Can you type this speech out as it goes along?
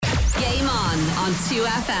on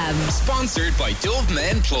 2FM. Sponsored by Dove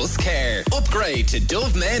Men Plus Care. Upgrade to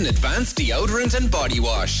Dove Men Advanced Deodorant and Body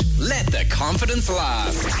Wash. Let the confidence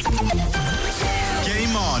last.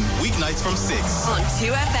 Game on, weeknights from 6 on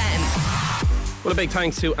 2FM. Well, a big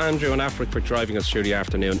thanks to Andrew and Afric for driving us through the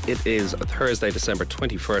afternoon. It is Thursday, December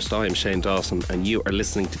 21st. I am Shane Dawson and you are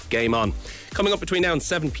listening to Game On. Coming up between now and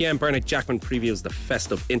 7pm, Bernard Jackman previews the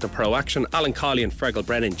festive Interpro action. Alan Cawley and Feargal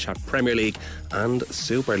Brennan chat Premier League and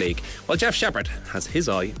Super League. While Jeff Shepherd has his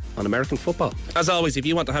eye on American football. As always, if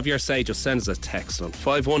you want to have your say, just send us a text on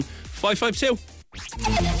 51552.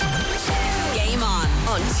 Game on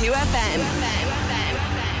 2FM.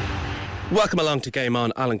 Welcome along to Game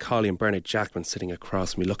On. Alan Cawley and Bernard Jackman sitting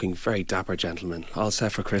across me, looking very dapper gentlemen. All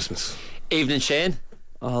set for Christmas. Evening, Shane.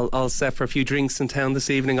 All set for a few drinks in town this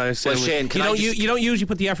evening, I assume. Well, Shane, you don't usually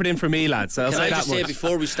put the effort in for me, lads. So can I just say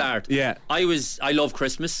before we start? Yeah. I love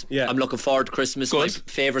Christmas. Yeah. I'm looking forward to Christmas. Good. My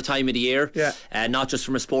favourite time of the year. Yeah. Not just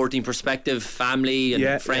from a sporting perspective, family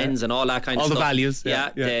and friends and all that kind of stuff. All the values.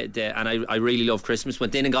 And I really love Christmas.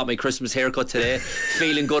 Went in and got my Christmas haircut today.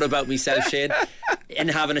 Feeling good about myself, Shane. In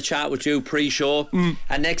having a chat with you pre-show.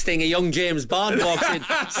 And next thing, a young James Bond walks in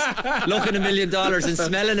looking $1 million and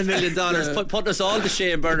smelling $1 million, putting us all to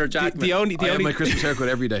shame, Bernard Jackman. I have my Christmas haircut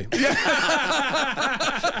every day.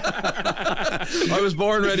 I was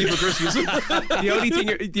born ready for Christmas. the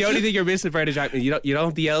only thing you're missing, Bernard Jackman, you don't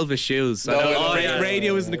have the Elvis shoes. So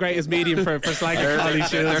radio isn't the greatest medium for slagging Collie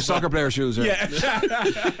shoes. They're soccer player shoes. They're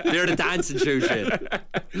the dancing shoes, Shane.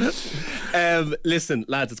 Listen,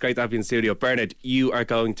 lads, it's great to have you in the studio. Bernard, you are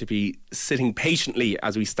going to be sitting patiently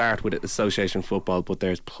as we start with Association football, but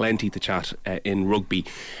there's plenty to chat in rugby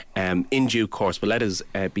in due course. But let us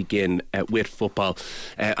begin with football.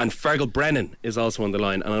 And Feargal Brennan is also on the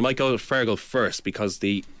line, and I might go with Feargal first because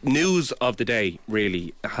the news of the day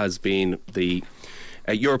really has been the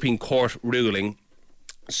European Court ruling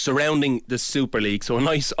surrounding the Super League. So a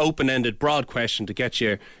nice open-ended broad question to get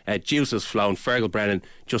your juices flowing. Feargal Brennan,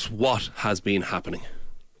 just what has been happening?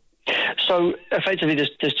 So effectively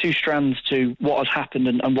there's two strands to what has happened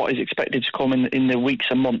and what is expected to come in the weeks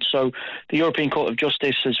and months. So the European Court of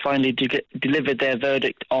Justice has finally delivered their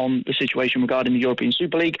verdict on the situation regarding the European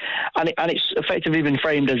Super League, and it's effectively been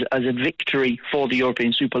framed as a victory for the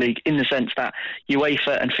European Super League in the sense that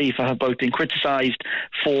UEFA and FIFA have both been criticised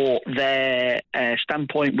for their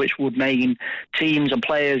standpoint, which would mean teams and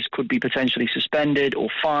players could be potentially suspended or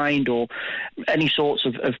fined or any sorts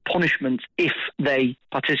of punishments if they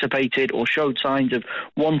participated or showed signs of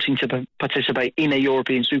wanting to participate in a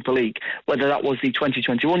European Super League, whether that was the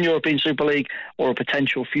 2021 European Super League or a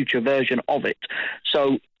potential future version of it.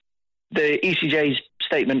 So the ECJ's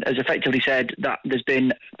statement has effectively said that there's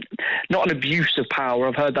been not an abuse of power.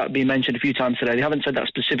 I've heard that being mentioned a few times today. They haven't said that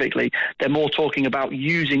specifically. They're more talking about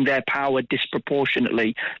using their power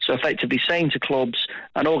disproportionately. So effectively saying to clubs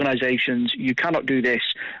and organisations, you cannot do this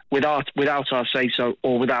without our say-so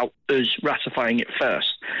or without us ratifying it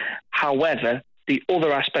first. However, the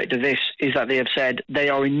other aspect of this is that they have said they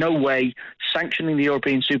are in no way sanctioning the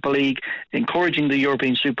European Super League, encouraging the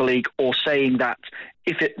European Super League, or saying that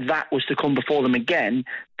if that was to come before them again,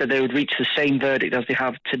 that they would reach the same verdict as they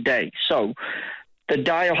have today. So the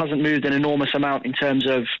dial hasn't moved an enormous amount in terms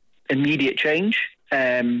of immediate change.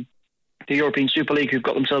 The European Super League, who've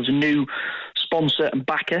got themselves a new sponsor and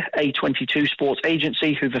backer, A22 Sports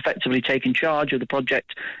Agency, who've effectively taken charge of the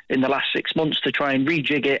project in the last 6 months to try and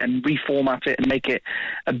rejig it and reformat it and make it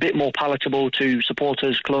a bit more palatable to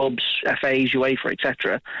supporters, clubs, FAs, UEFA,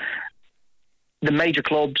 etc. The major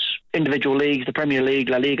clubs, individual leagues, the Premier League,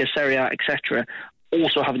 La Liga, Serie A, etc.,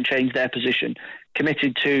 also haven't changed their position,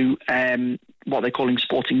 committed to what they're calling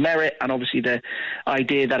sporting merit, and obviously the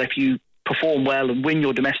idea that if you perform well and win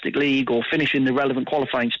your domestic league or finish in the relevant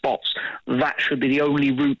qualifying spots, that should be the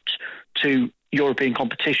only route to European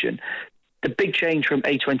competition. The big change from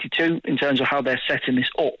A22 in terms of how they're setting this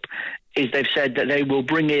up is they've said that they will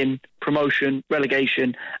bring in promotion,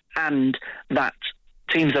 relegation, and that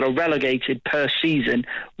teams that are relegated per season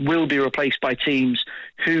will be replaced by teams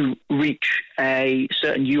who reach a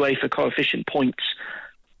certain UEFA coefficient points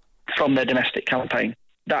from their domestic campaign.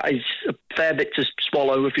 That is a fair bit to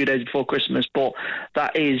swallow a few days before Christmas, but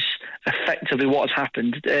that is effectively what has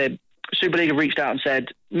happened. Super League have reached out and said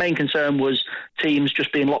main concern was teams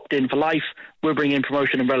just being locked in for life. We're bringing in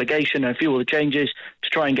promotion and relegation and a few other changes to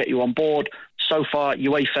try and get you on board. So far,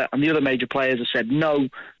 UEFA and the other major players have said no,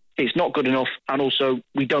 it's not good enough, and also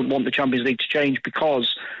we don't want the Champions League to change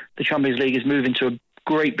because the Champions League is moving to a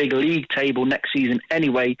great big league table next season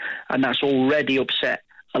anyway, and that's already upset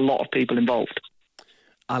a lot of people involved.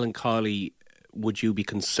 Alan Cawley, would you be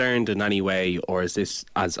concerned in any way, or is this,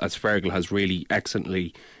 as Feargal has really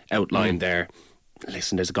excellently outlined there,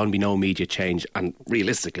 listen, there's going to be no immediate change, and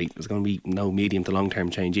realistically there's going to be no medium to long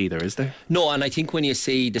term change either, is there? No, and I think when you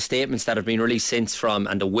see the statements that have been released since from,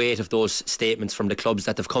 and the weight of those statements from the clubs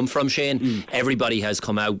that have come from, Shane, everybody has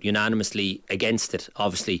come out unanimously against it.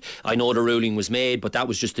 Obviously, I know the ruling was made, but that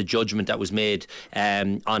was just a judgment that was made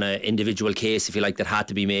on an individual case, if you like, that had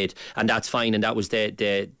to be made, and that's fine, and that was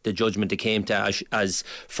the judgment they came to. As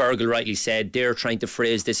Feargal rightly said, they're trying to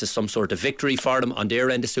phrase this as some sort of victory for them on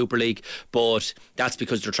their end of Super League, but that's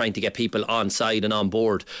because they're trying to get people on side and on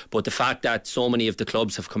board. But the fact that so many of the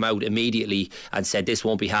clubs have come out immediately and said this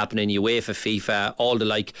won't be happening, UEFA, FIFA, all the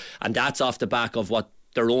like, and that's off the back of what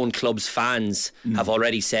their own club's fans have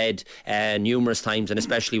already said numerous times, and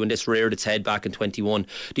especially when this reared its head back in 21.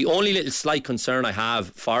 The only little slight concern I have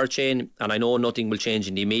for it, Shane, and I know nothing will change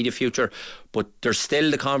in the immediate future, but there's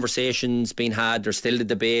still the conversations being had, there's still the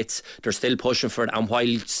debates, they're still pushing for it, and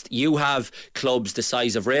whilst you have clubs the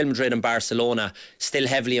size of Real Madrid and Barcelona still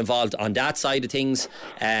heavily involved on that side of things,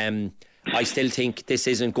 I still think this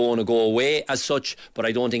isn't going to go away as such, but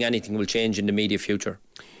I don't think anything will change in the immediate future.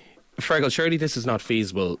 Feargal, surely this is not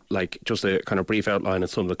feasible. Like, just a kind of brief outline of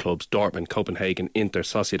some of the clubs: Dortmund, Copenhagen, Inter,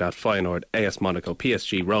 Sociedad, Feyenoord, AS Monaco,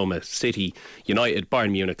 PSG, Roma, City, United,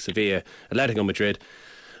 Bayern Munich, Sevilla, Atletico Madrid,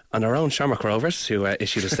 and our own Shamrock Rovers, who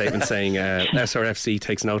issued a statement saying SRFC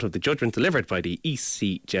takes note of the judgment delivered by the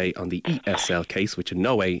ECJ on the ESL case, which in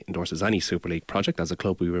no way endorses any Super League project. As a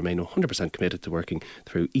club, we remain 100% committed to working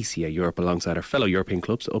through ECA Europe alongside our fellow European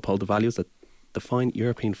clubs to uphold the values that define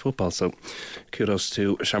European football. So kudos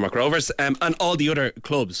to Shamrock Rovers and all the other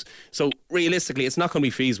clubs. So realistically, it's not going to be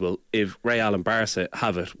feasible if Real and Barca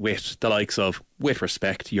have it with the likes of, with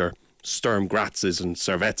respect, your Sturm Grazes and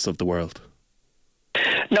Servettes of the world.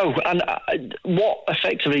 No, and what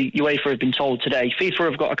effectively UEFA have been told today,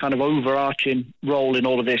 FIFA have got a kind of overarching role in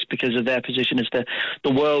all of this because of their position as the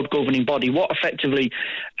world governing body. What effectively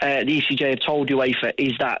the ECJ have told UEFA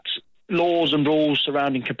is that laws and rules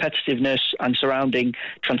surrounding competitiveness and surrounding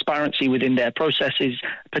transparency within their processes,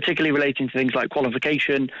 particularly relating to things like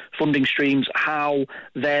qualification, funding streams, how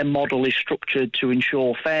their model is structured to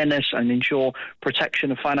ensure fairness and ensure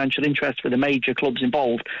protection of financial interests for the major clubs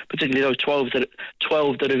involved, particularly those 12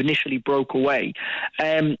 that have initially broke away.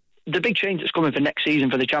 The big change that's coming for next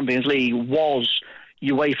season for the Champions League was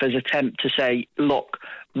UEFA's attempt to say, look,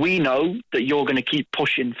 we know that you're going to keep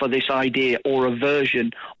pushing for this idea or a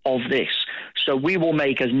version of this. So we will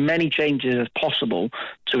make as many changes as possible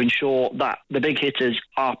to ensure that the big hitters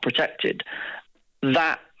are protected.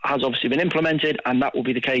 That has obviously been implemented, and that will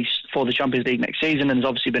be the case for the Champions League next season. And there's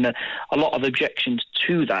obviously been a lot of objections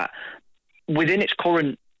to that. Within its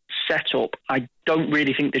current setup, I don't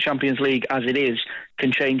really think the Champions League as it is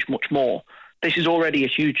can change much more. This is already a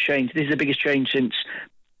huge change. This is the biggest change since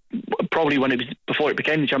probably before it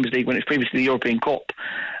became the Champions League, when it was previously the European Cup.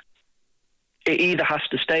 It either has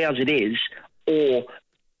to stay as it is, or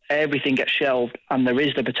everything gets shelved and there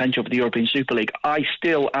is the potential for the European Super League. I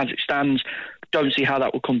still, as it stands, don't see how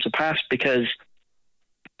that will come to pass, because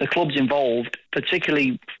the clubs involved,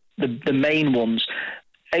 particularly the main ones,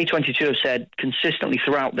 A22 have said consistently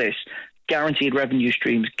throughout this, guaranteed revenue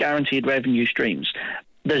streams.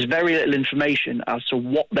 There's very little information as to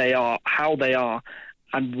what they are, how they are,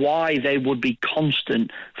 and why they would be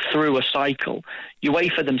constant through a cycle.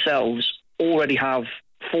 UEFA themselves already have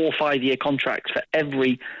 4 or 5 year contracts for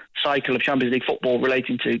every cycle of Champions League football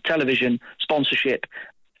relating to television, sponsorship,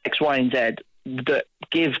 X, Y and Z, that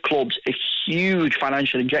give clubs a huge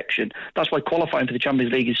financial injection. That's why qualifying for the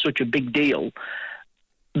Champions League is such a big deal.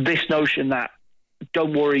 This notion that,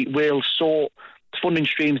 don't worry, we'll sort funding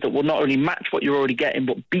streams that will not only match what you're already getting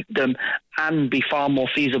but beat them and be far more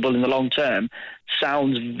feasible in the long term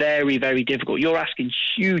sounds very, very difficult. You're asking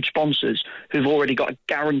huge sponsors who've already got a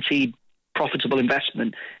guaranteed profitable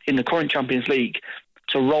investment in the current Champions League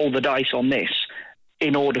to roll the dice on this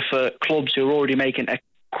in order for clubs who are already making a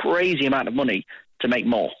crazy amount of money to make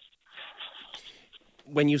more.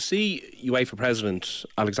 When you see UEFA President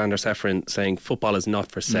Alexander Seferin saying football is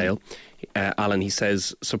not for sale, Alan, he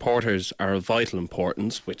says supporters are of vital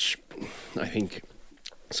importance, which I think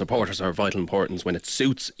supporters are of vital importance when it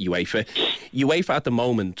suits UEFA. UEFA at the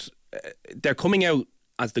moment, they're coming out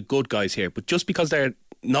as the good guys here, but just because they're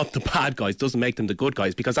not the bad guys doesn't make them the good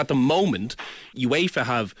guys, because at the moment UEFA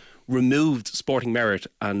have removed sporting merit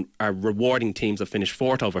and are rewarding teams that finish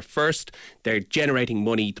fourth over first. They're generating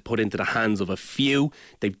money to put into the hands of a few.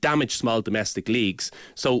 They've damaged small domestic leagues.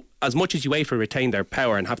 So as much as UEFA retain their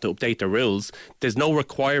power and have to update their rules, there's no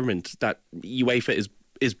requirement that UEFA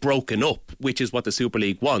is broken up, which is what the Super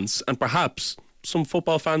League wants, and perhaps some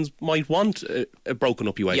football fans might want a broken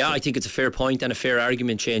up UEFA. Yeah, I think it's a fair point and a fair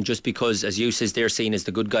argument, Shane. Just because, as you says, they're seen as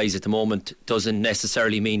the good guys at the moment doesn't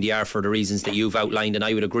necessarily mean they are for the reasons that you've outlined, and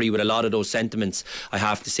I would agree with a lot of those sentiments, I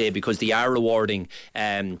have to say, because they are rewarding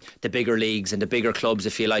the bigger leagues and the bigger clubs,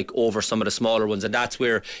 if you like, over some of the smaller ones, and that's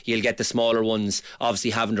where you'll get the smaller ones obviously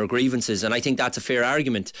having their grievances, and I think that's a fair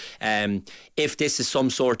argument. If this is some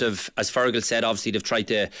sort of, as Feargal said, obviously they've tried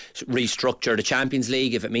to restructure the Champions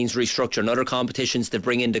League. If it means restructure another competitions, they've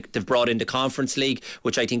brought in the Conference League,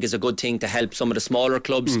 which I think is a good thing to help some of the smaller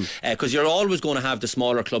clubs, because you're always going to have the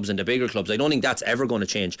smaller clubs and the bigger clubs. I don't think that's ever going to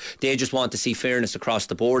change. They just want to see fairness across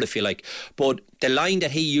the board, if you like. But the line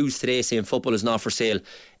that he used today, saying football is not for sale,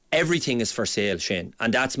 everything is for sale, Shane,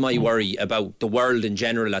 and that's my worry about the world in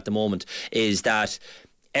general at the moment, is that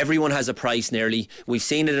everyone has a price nearly. We've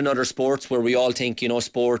seen it in other sports where we all think,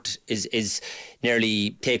 sport is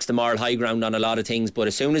nearly takes the moral high ground on a lot of things, but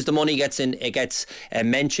as soon as the money gets in, it gets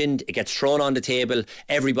mentioned, it gets thrown on the table,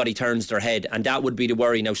 everybody turns their head, and that would be the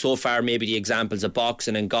worry. Now, so far, maybe the examples of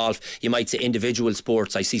boxing and golf, you might say individual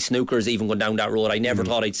sports. I see snookers even going down that road. I never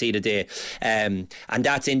thought I'd see the day, and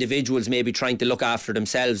that's individuals maybe trying to look after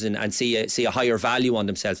themselves and see a higher value on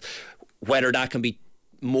themselves. Whether that can be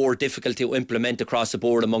more difficult to implement across the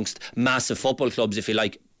board amongst massive football clubs, if you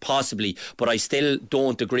like, possibly, but I still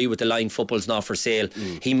don't agree with the line football's not for sale.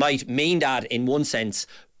 He might mean that in one sense.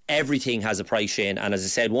 Everything has a price, Shane, and as I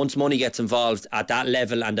said, once money gets involved at that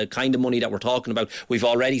level and the kind of money that we're talking about, we've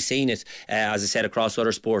already seen it, as I said, across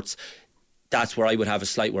other sports. That's where I would have a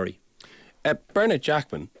slight worry. Bernard,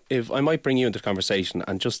 Jackman, if I might bring you into the conversation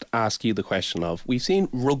and just ask you the question of, we've seen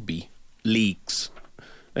rugby leagues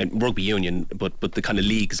and rugby union, but the kind of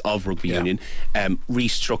leagues of rugby union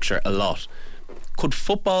restructure a lot. Could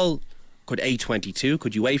football, could A22,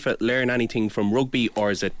 could UEFA learn anything from rugby, or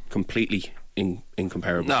is it completely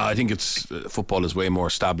incomparable? No, I think it's football is way more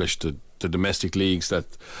established. The domestic leagues that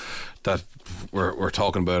we're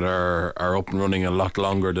talking about are up and running a lot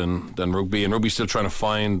longer than rugby, and rugby's still trying to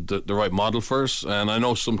find the right model for us. And I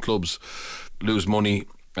know some clubs lose money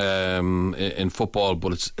in football,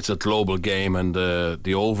 but it's a global game, and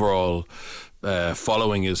the overall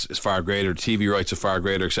following is far greater. TV rights are far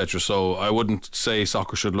greater, etc. So I wouldn't say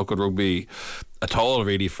soccer should look at rugby at all,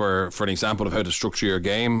 really, for an example of how to structure your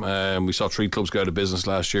game. We saw 3 clubs go out of business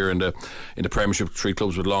last year in the Premiership, 3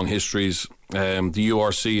 clubs with long histories. The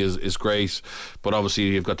URC is great, but obviously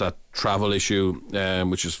you've got that travel issue,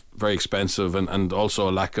 which is very expensive, and also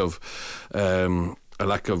a lack of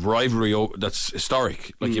rivalry that's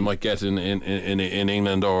historic, like you might get in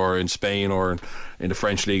England or in Spain or in the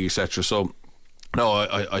French league, etc. So no,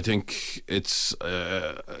 I think it's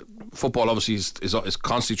football obviously is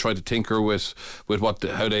constantly trying to tinker with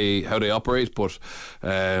how they operate, but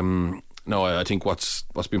no, I think what's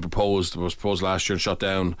been proposed was proposed last year and shot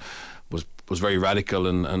down was very radical,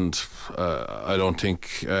 and I don't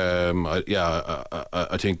think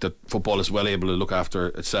I think that football is well able to look after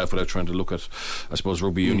itself without trying to look at, I suppose,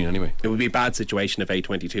 rugby union anyway. It would be a bad situation if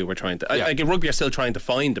A22 were trying to like in rugby are still trying to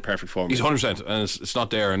find the perfect formula. He's 100%, and it's not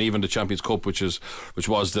there. And even the Champions Cup, which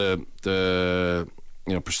was the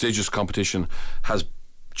prestigious competition, has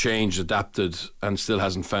changed, adapted, and still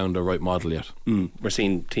hasn't found the right model yet. We're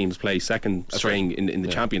seeing teams play second string in the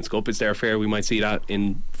Champions Cup. Is there fair we might see that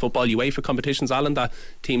in football UEFA competitions, Alan, that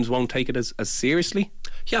teams won't take it as seriously?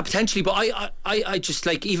 Yeah, potentially, but I just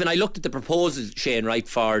like, even I looked at the proposal, Shane, right,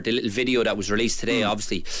 for the little video that was released today,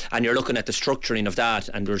 obviously, and you're looking at the structuring of that,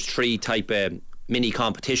 and there's 3 type of mini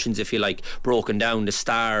competitions, if you like, broken down: the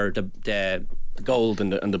star, the gold,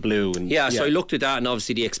 and the blue. And so I looked at that, and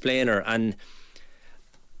obviously the explainer, and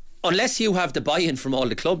unless you have the buy-in from all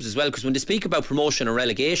the clubs as well, because when they speak about promotion and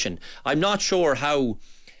relegation, I'm not sure how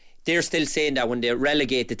they're still saying that when they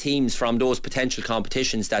relegate the teams from those potential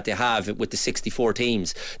competitions that they have with the 64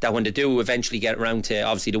 teams, that when they do eventually get around to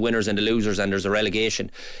obviously the winners and the losers and there's a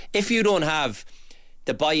relegation, if you don't have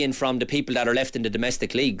the buy-in from the people that are left in the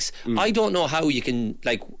domestic leagues, I don't know how you can,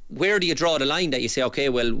 like, where do you draw the line that you say, okay,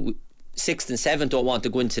 well, 6th and 7th don't want to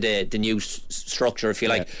go into the new structure, if you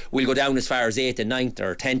like. We'll go down as far as 8th and 9th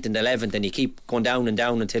or 10th and 11th, and you keep going down and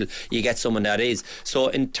down until you get someone that is. So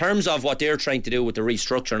in terms of what they're trying to do with the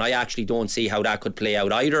restructure, and I actually don't see how that could play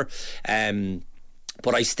out either,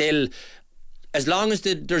 but I still, as long as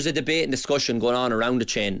there's a debate and discussion going on around the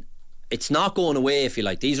chain, it's not going away, if you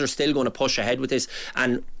like. These are still going to push ahead with this,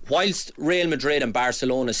 and whilst Real Madrid and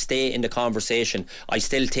Barcelona stay in the conversation, I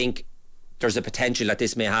still think there's a potential that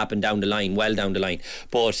this may happen down the line, well down the line.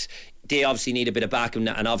 But they obviously need a bit of backing,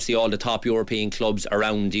 and obviously all the top European clubs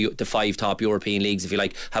around the 5 top European leagues, if you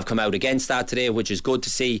like, have come out against that today, which is good to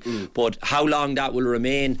see. But how long that will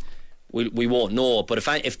remain, we won't know. But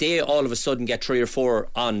if they all of a sudden get 3 or 4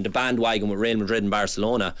 on the bandwagon with Real Madrid and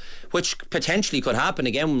Barcelona, which potentially could happen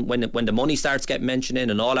again when the money starts getting mentioned in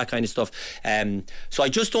and all that kind of stuff, so I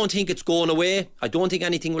just don't think it's going away. I don't think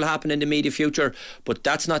anything will happen in the immediate future, but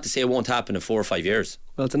that's not to say it won't happen in 4 or 5 years.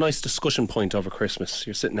 Well, it's a nice discussion point over Christmas.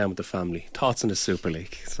 You're sitting down with the family, thoughts on the Super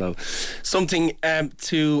League, so something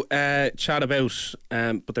to chat about,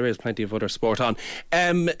 but there is plenty of other sport on.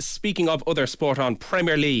 Speaking of other sport on,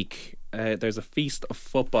 Premier League, there's a feast of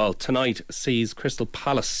football tonight. Sees Crystal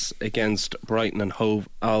Palace against Brighton and Hove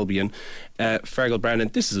Albion. Feargal Brennan,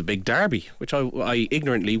 this is a big derby, which I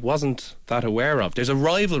ignorantly wasn't that aware of. There's a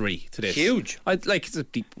rivalry to this. Huge. It's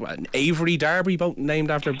an Avery derby, both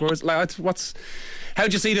named after birds. How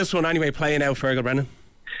do you see this one anyway playing out, Feargal Brennan?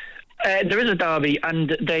 There is a derby,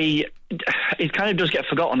 and it kind of does get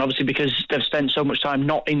forgotten, obviously, because they've spent so much time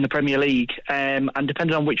not in the Premier League. And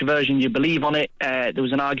depending on which version you believe on it, there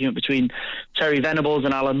was an argument between Terry Venables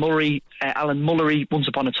and Alan Mullery once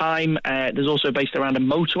upon a time. There's also based around a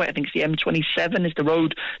motorway. I think it's the M27 is the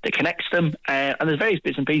road that connects them. And there's various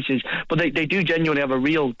bits and pieces, but they do genuinely have a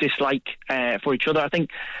real dislike for each other. I think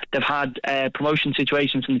they've had promotion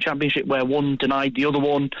situations in the Championship where one denied the other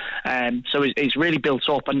one. So it's really built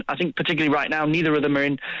up. And I think particularly right now, neither of them are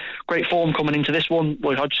in great form coming into this one.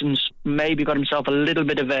 Roy Hodgson's maybe got himself a little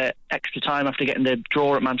bit of extra time after getting the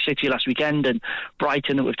draw at Man City last weekend, and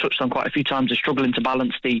Brighton, that we've touched on quite a few times, are struggling to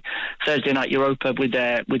balance the Thursday night Europa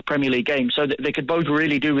with Premier League games. So they could both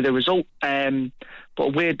really do with a result. But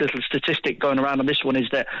a weird little statistic going around on this one is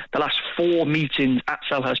that the last 4 meetings at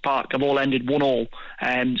Selhurst Park have all ended 1-1.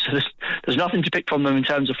 So there's nothing to pick from them in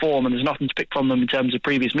terms of form, and there's nothing to pick from them in terms of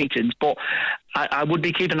previous meetings. But I would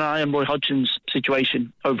be keeping an eye on Roy Hodgson's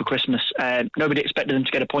situation over Christmas. Nobody expected them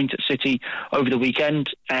to get a point at City over the weekend.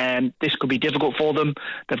 This could be difficult for them.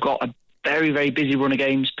 They've got a very, very busy run of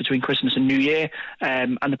games between Christmas and New Year,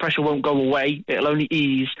 and the pressure won't go away. It'll only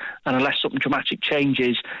ease, and unless something dramatic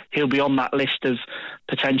changes, he'll be on that list of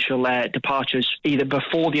potential departures either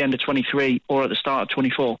before the end of 23 or at the start of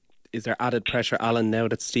 24. Is there added pressure, Alan, now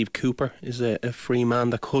that Steve Cooper is a free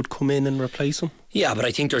man that could come in and replace him? Yeah, but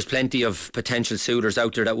I think there's plenty of potential suitors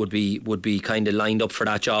out there that would be kind of lined up for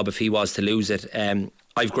that job if he was to lose it.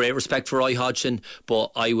 I've great respect for Roy Hodgson,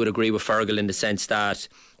 but I would agree with Feargal in the sense that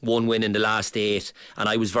 1 win in the last 8, and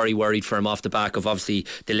I was very worried for him off the back of obviously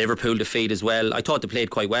the Liverpool defeat as well. I thought they played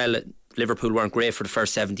quite well. Liverpool weren't great for the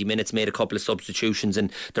first 70 minutes, made a couple of substitutions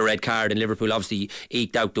and the red card, and Liverpool obviously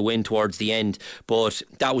eked out the win towards the end. But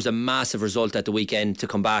that was a massive result at the weekend to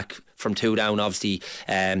come back from 2 down obviously,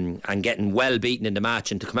 and getting well beaten in the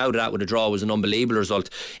match, and to come out of that with a draw was an unbelievable result.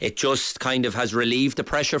 It just kind of has relieved the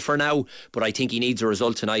pressure for now, but I think he needs a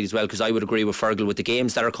result tonight as well, because I would agree with Feargal with the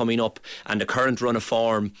games that are coming up and the current run of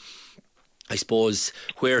form. I suppose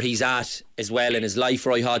where he's at as well in his life,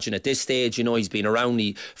 Roy Hodgson, at this stage, he's been around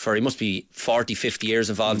he must be 40, 50 years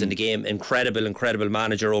involved in the game. Incredible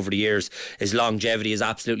manager over the years. His longevity is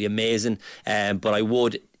absolutely amazing. But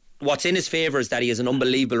what's in his favour is that he has an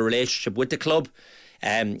unbelievable relationship with the club.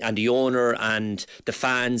 And the owner and the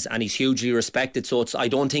fans, and he's hugely respected, so I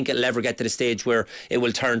don't think it'll ever get to the stage where it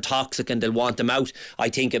will turn toxic and they'll want him out. I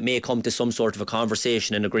think it may come to some sort of a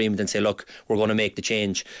conversation and agreement and say, look, we're going to make the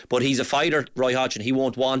change. But he's a fighter, Roy Hodgson. He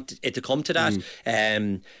won't want it to come to that.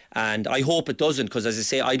 And I hope it doesn't, because as I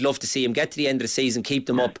say, I'd love to see him get to the end of the season, keep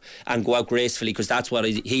them up and go out gracefully, because that's what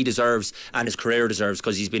he deserves and his career deserves,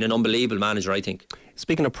 because he's been an unbelievable manager, I think.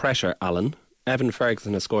 Speaking of pressure, Alan, Evan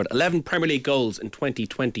Ferguson has scored 11 Premier League goals in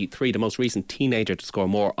 2023. The most recent teenager to score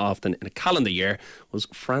more often in a calendar year was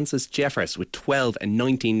Francis Jeffers with 12 in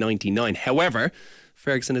 1999. However,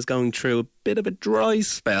 Ferguson is going through a bit of a dry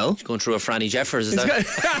spell. He's going through a Franny Jeffers, is that?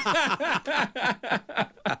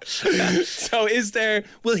 So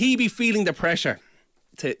will he be feeling the pressure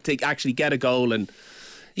to actually get a goal? And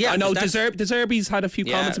yeah, I know De Zerbi's had a few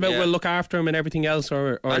comments about we'll look after him and everything else.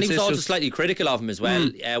 And he was also slightly critical of him as well,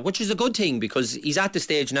 which is a good thing, because he's at the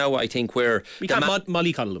stage now, I think, where we can't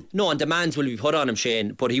mollycoddle him. No, and demands will be put on him,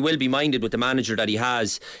 Shane, but he will be minded with the manager that he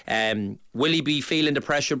has. Will he be feeling the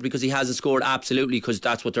pressure because he hasn't scored? Absolutely, because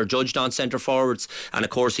that's what they're judged on, centre forwards, and of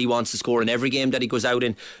course he wants to score in every game that he goes out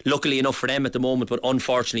in. Luckily enough for them at the moment, but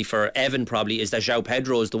unfortunately for Evan probably, is that João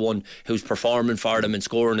Pedro is the one who's performing for them and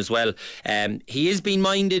scoring as well. He is being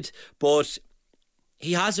minded, but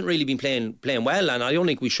he hasn't really been playing well, and I don't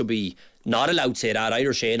think we should be Not allowed to say that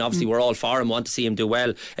either, Shane. Obviously we're all for him, want to see him do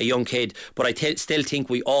well, a young kid, but I still think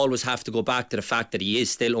we always have to go back to the fact that he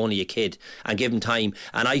is still only a kid and give him time.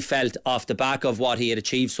 And I felt off the back of what he had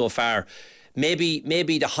achieved so far, maybe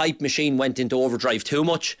the hype machine went into overdrive too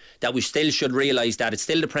much, that we still should realise that it's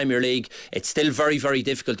still the Premier League. It's still very, very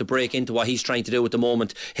difficult to break into what he's trying to do at the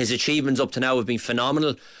moment. His achievements up to now have been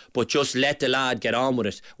phenomenal, but just let the lad get on with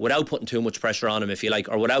it without putting too much pressure on him, if you like,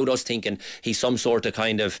 or without us thinking he's some sort of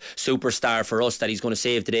kind of superstar for us that he's going to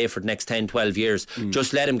save the day for the next 10, 12 years.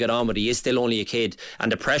 Just let him get on with it. He is still only a kid,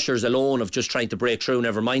 and the pressures alone of just trying to break through,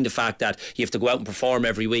 never mind the fact that you have to go out and perform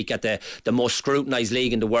every week at the most scrutinised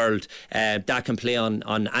league in the world, that can play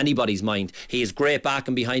on anybody's mind. He is great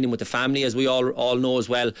backing behind him with the family, as we all know as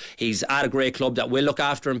well. He's at a great club that will look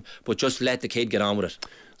after him, but just let the kid get on with it.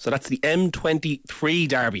 So that's the M23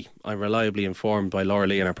 derby. I'm reliably informed by Laura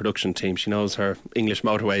Lee and our production team. She knows her English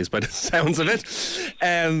motorways by the sounds of it.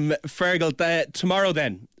 Feargal, tomorrow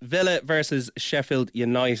then, Villa versus Sheffield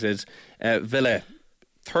United. Villa,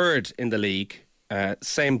 third in the league.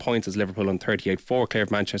 Same points as Liverpool on 38, 4 clear of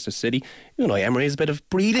Manchester City. Unai Emery has a bit of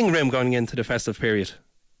breathing room going into the festive period.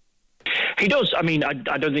 He does. I mean, I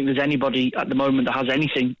don't think there's anybody at the moment that has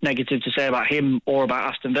anything negative to say about him or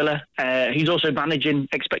about Aston Villa. He's also managing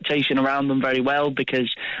expectation around them very well,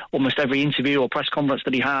 because almost every interview or press conference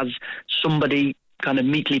that he has, somebody kind of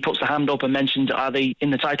meekly puts the hand up and mentions, are they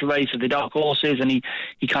in the title race, are they dark horses, and he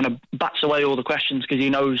kind of bats away all the questions, because he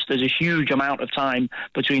knows there's a huge amount of time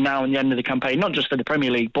between now and the end of the campaign, not just for the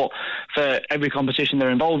Premier League but for every competition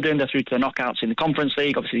they're involved in. They're through to the knockouts in the Conference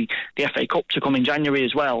League, obviously the FA Cup to come in January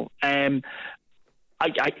as well. It's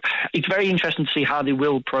very interesting to see how they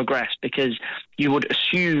will progress, because you would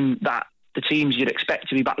assume that the teams you'd expect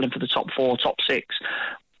to be battling for the top 4, top 6,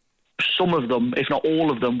 some of them, if not all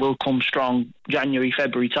of them, will come strong January,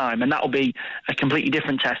 February time, and that will be a completely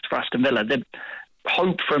different test for Aston Villa. The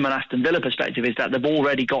hope from an Aston Villa perspective is that they've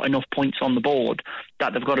already got enough points on the board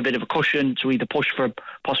that they've got a bit of a cushion to either push for a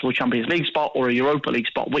possible Champions League spot or a Europa League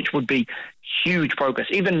spot, which would be huge progress.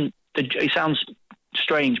 It sounds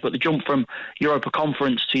strange, but the jump from Europa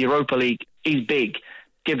Conference to Europa League is big,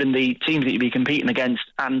 given the teams that you'd be competing against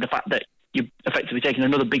and the fact that you're effectively taking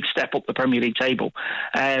another big step up the Premier League table.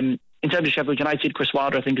 In terms of Sheffield United, Chris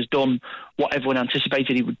Wilder, I think, has done what everyone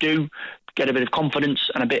anticipated he would do, get a bit of confidence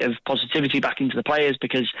and a bit of positivity back into the players,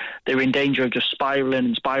 because they were in danger of just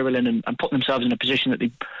spiralling and putting themselves in a position that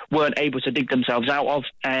they weren't able to dig themselves out of.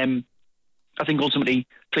 I think ultimately,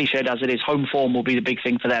 cliched as it is, home form will be the big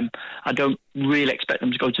thing for them. I don't really expect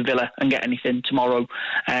them to go to Villa and get anything tomorrow.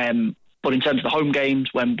 But in terms of the home games,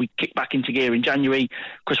 when we kick back into gear in January,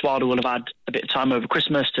 Chris Wilder will have had a bit of time over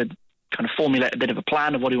Christmas to kind of formulate a bit of a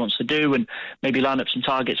plan of what he wants to do and maybe line up some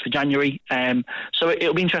targets for January. So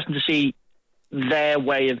it'll be interesting to see their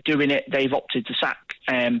way of doing it. They've opted to sack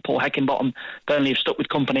Paul Heckingbottom. Burnley have stuck with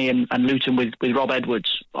Company and Luton with Rob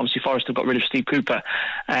Edwards. Obviously Forest have got rid of Steve Cooper.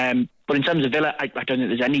 But in terms of Villa, I don't think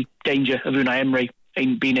there's any danger of Unai Emery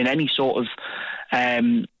being in any sort of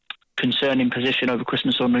concerning position over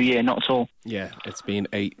Christmas or New Year, not at all. Yeah, it's been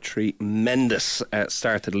a tremendous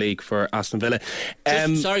start to the league for Aston Villa.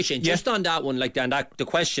 Sorry, Shane, just on that one, the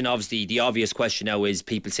question, obviously, the obvious question now is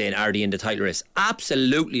people saying, are they in the title race?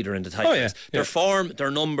 Absolutely, they're in the title race. Their form, their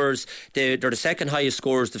numbers, they're the second highest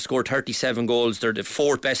scorers. They've scored 37 goals. They're the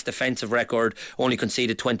fourth best defensive record, only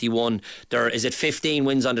conceded 21. There is 15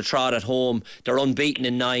 wins on the trot at home. They're unbeaten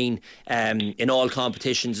in 9 in all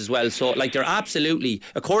competitions as well. So, they're absolutely,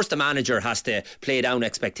 of course, the manager has to play down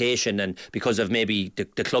expectation, and because of maybe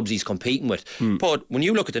the clubs he's competing with. But when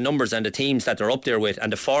you look at the numbers and the teams that they're up there with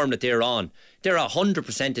and the form that they're on, they're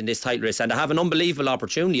 100% in this title race, and they have an unbelievable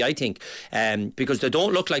opportunity, I think, because they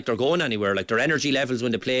don't look like they're going anywhere. Their energy levels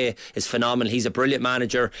when they play is phenomenal. He's a brilliant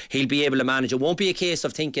manager. He'll be able to manage. It won't be a case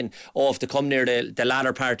of thinking, if they come near the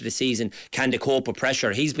latter part of the season, can they cope with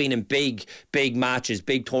pressure? He's been in big matches,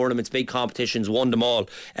 big tournaments, big competitions, won them all.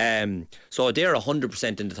 So they're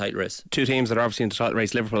 100% in the title race. Two teams that are obviously in the title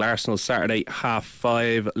race, Liverpool, Arsenal, Saturday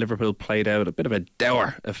 5:30. Liverpool played out a bit of a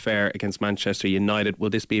dour affair against Manchester United.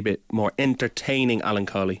 Will this be a bit more entertaining, Alan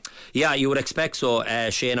Cawley? Yeah, you would expect so,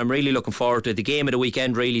 Shane. I'm really looking forward to the game of the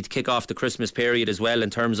weekend, really, to kick off the Christmas period as well, in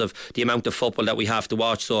terms of the amount of football that we have to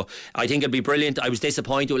watch. So I think it'll be brilliant. I was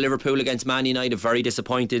disappointed with Liverpool against Man United, very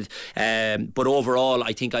disappointed, but overall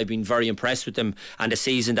I think I've been very impressed with them and the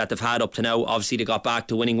season that they've had up to now. Obviously they got back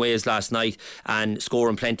to winning ways last night and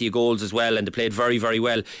scoring plenty of goals as well, and they played very, very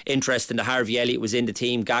well. Interesting that Harvey Elliott was in the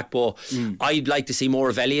team, Gakpo. I'd like to see more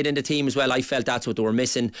of Elliott in the team as well. I felt that's what they were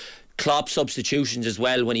missing. Klopp's substitutions as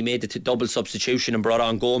well, when he made the double substitution and brought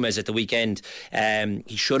on Gomez at the weekend.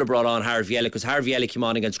 He should have brought on Harviella, because Harviella came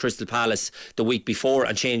on against Crystal Palace the week before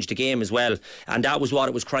and changed the game as well, and that was what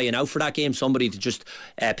it was crying out for that game, somebody to just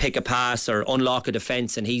pick a pass or unlock a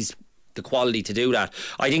defence, and he's the quality to do that.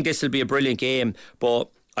 I think this will be a brilliant game, but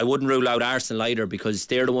I wouldn't rule out Arsenal either, because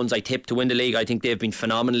they're the ones I tipped to win the league. I think they've been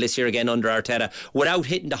phenomenal this year again under Arteta, without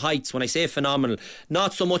hitting the heights. When I say phenomenal,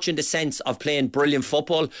 not so much in the sense of playing brilliant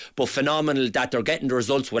football, but phenomenal that they're getting the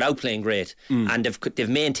results without playing great, and they've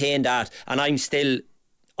maintained that. And I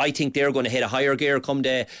think they're going to hit a higher gear come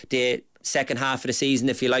the second half of the season,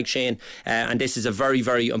 if you like, Shane, and this is a very,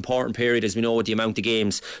 very important period, as we know, with the amount of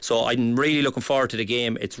games. So I'm really looking forward to the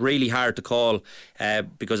game. It's really hard to call,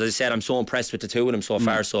 because as I said, I'm so impressed with the two of them so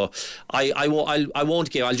far. So I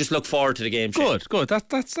won't give. I'll just look forward to the game, Shane. Good.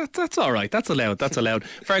 That's all right. That's allowed.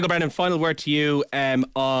 Feargal Brennan, final word to you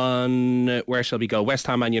on where shall we go? West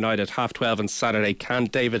Ham and United, 12:30 on Saturday. Can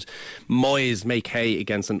David Moyes make hay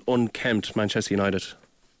against an unkempt Manchester United?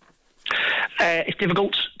 It's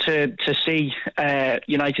difficult to see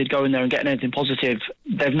United going there and getting anything positive.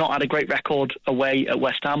 They've not had a great record away at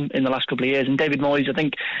West Ham in the last couple of years, and David Moyes, I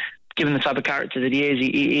think, given the type of character that he is,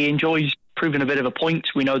 he enjoys proving a bit of a point.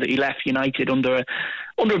 We know that he left United under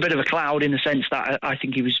a bit of a cloud, in the sense that I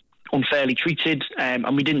think he was unfairly treated,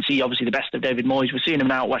 and we didn't see obviously the best of David Moyes. We're seeing him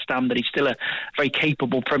now at West Ham, that he's still a very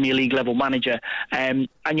capable Premier League level manager, and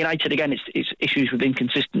United, again, it's issues with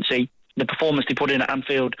inconsistency. The performance they put in at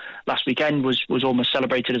Anfield last weekend was almost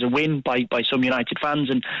celebrated as a win by some United fans,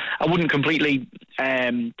 and I wouldn't completely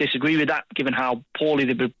disagree with that, given how poorly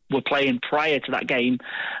they were playing prior to that game.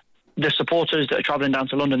 The supporters that are travelling down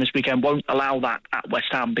to London this weekend won't allow that at West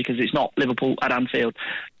Ham, because it's not Liverpool at Anfield.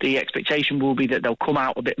 The expectation will be that they'll come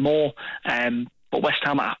out a bit more, but West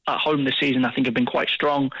Ham at home this season, I think, have been quite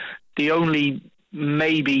strong. The only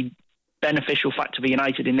maybe beneficial factor for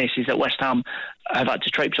United in this is that West Ham have had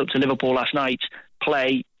to traipse up to Liverpool last night,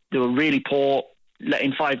 play. They were really poor, let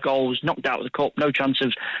in 5 goals, knocked out of the cup, no chance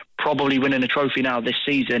of probably winning a trophy now this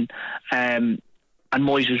season. And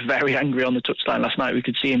Moyes was very angry on the touchline last night. We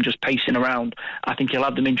could see him just pacing around. I think he'll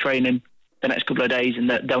have them in training the next couple of days, and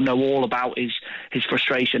that they'll know all about his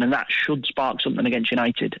frustration, and that should spark something against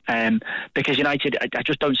United. Because United, I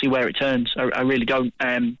just don't see where it turns. I really don't.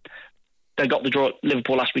 They got the draw at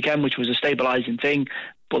Liverpool last weekend, which was a stabilising thing,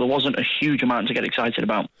 but there wasn't a huge amount to get excited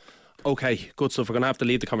about. Okay, good stuff. We're going to have to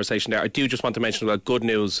leave the conversation there. I do just want to mention about good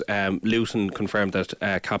news. Luton confirmed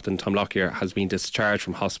that Captain Tom Lockyer has been discharged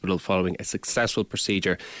from hospital following a successful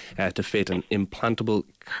procedure to fit an implantable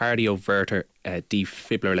cardioverter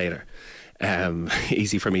defibrillator.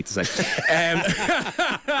 Easy for me to say. I'm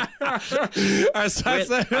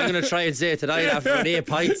going to try and say it tonight after an 8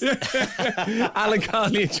 pints. Alan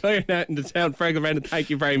Cawley, enjoying out in the town. Feargal Brennan, thank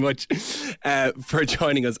you very much for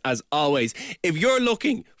joining us as always. If you're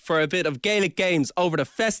looking for a bit of Gaelic games over the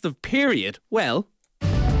festive period, well...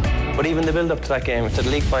 But even the build-up to that game, to the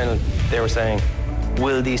league final, they were saying,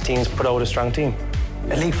 will these teams put out a strong team?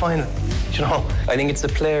 A league final, you know? I think it's the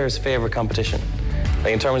players' favourite competition.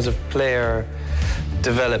 Like in terms of player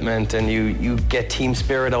development, and you get team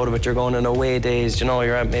spirit out of it. You're going on away days, you know,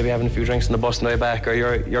 you're maybe having a few drinks on the bus on the way back, or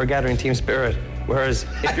you're gathering team spirit. Whereas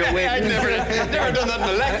if you're waiting... I've never done that in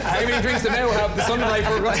the left. How many drinks do now have the Sunday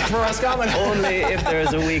for Roscommon? Only if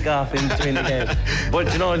there's a week off in between the games.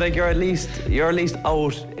 But you know, like you're at least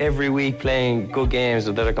out every week playing good games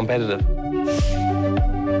that are competitive.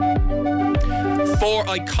 4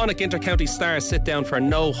 iconic inter-county stars sit down for a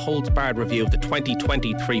no-holds-barred review of the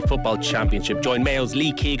 2023 Football Championship. Join Mayo's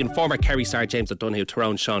Lee Keegan, former Kerry star James O'Donoghue,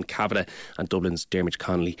 Tyrone Sean Kavanagh and Dublin's Dermot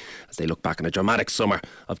Connolly as they look back on a dramatic summer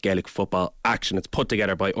of Gaelic football action. It's put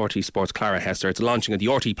together by RT Sports' Clara Hester. It's launching at the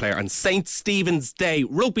RT Player on St Stephen's Day.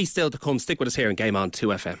 Rugby still to come. Stick with us here in Game On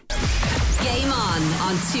 2FM. Game On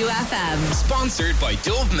 2FM. Sponsored by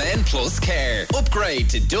Dove Men Plus Care. Upgrade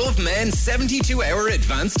to Dove Men 72-hour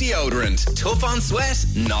advanced deodorant. Tough on sweat,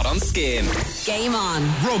 not on skin. Game On.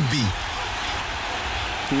 Rugby.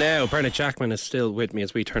 Now, Bernard Jackman is still with me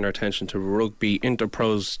as we turn our attention to rugby.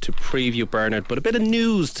 Interpros to preview Bernard, but a bit of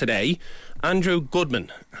news today. Andrew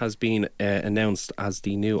Goodman has been announced as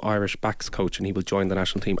the new Irish backs coach, and he will join the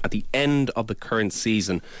national team at the end of the current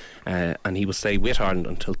season, and he will stay with Ireland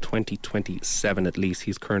until 2027 at least.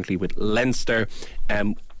 He's currently with Leinster.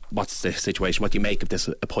 What's the situation? What do you make of this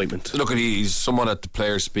appointment? Look, he's someone that the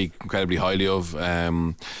players speak incredibly highly of.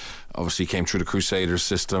 Obviously came through the Crusaders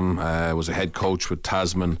system, was a head coach with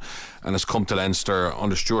Tasman, and has come to Leinster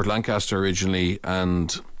under Stuart Lancaster originally,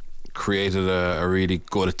 and created a really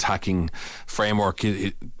good attacking framework.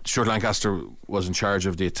 Stuart Lancaster was in charge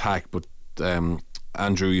of the attack, but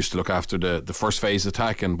Andrew used to look after the first phase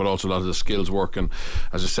attack, but also a lot of the skills work, and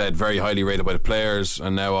as I said, very highly rated by the players.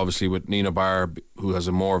 And now obviously with Nina Barr, who has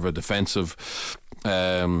a more of a defensive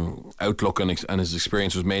outlook and his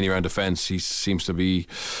experience was mainly around defence, he seems to be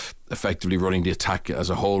effectively running the attack as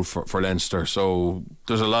a whole for Leinster. So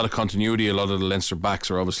there's a lot of continuity. A lot of the Leinster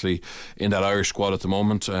backs are obviously in that Irish squad at the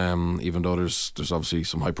moment, even though there's obviously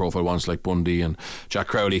some high profile ones like Bundy and Jack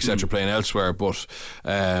Crowley etc. playing elsewhere, but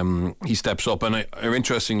he steps up. And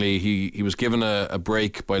interestingly, he was given a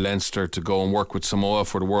break by Leinster to go and work with Samoa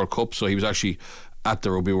for the World Cup, so he was actually at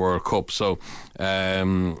the Rugby World Cup, so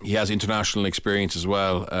he has international experience as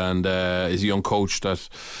well, and is a young coach that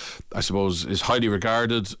I suppose is highly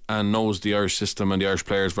regarded and knows the Irish system and the Irish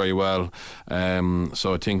players very well.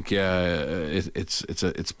 So I think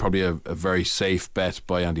it's probably a very safe bet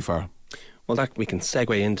by Andy Farrell. Well, that we can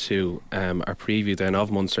segue into our preview then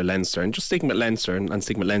of Munster Leinster, and just sticking with Leinster and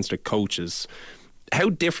sticking with Leinster coaches.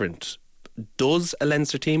 How different does a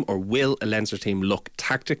Leinster team, or will a Leinster team, look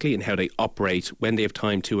tactically in how they operate when they have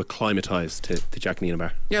time to acclimatise to Jackman and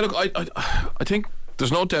Bar? Yeah, look, I think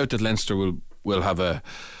there's no doubt that Leinster will have a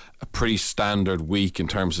pretty standard week in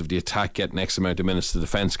terms of the attack getting X amount of minutes, the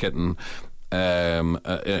defence getting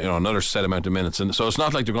another set amount of minutes, and so it's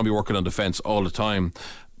not like they're going to be working on defence all the time.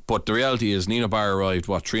 But the reality is, Nina Barr arrived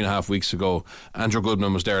 3.5 weeks ago. Andrew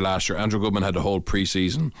Goodman was there last year. Andrew Goodman had the whole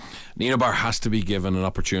pre-season. Nina Barr has to be given an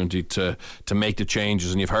opportunity to make the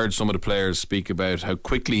changes, and you've heard some of the players speak about how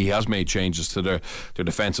quickly he has made changes to their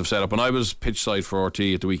defensive setup. And I was pitch side for RT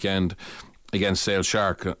at the weekend against Sale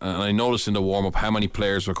Shark, and I noticed in the warm-up how many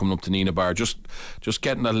players were coming up to Nina Barr, just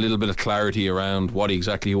getting that little bit of clarity around what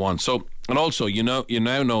exactly he wants. So, and also you now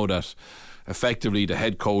know that effectively the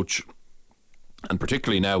head coach, and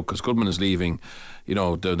particularly now because Goodman is leaving,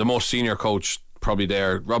 the most senior coach probably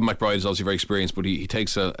there, Rob McBride, is obviously very experienced, but he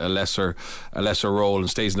takes a lesser role and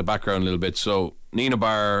stays in the background a little bit. So Nina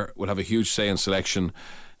Barr would have a huge say in selection.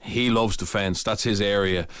 He loves defence, that's his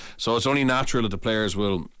area, so it's only natural that the players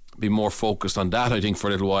will be more focused on that, I think, for a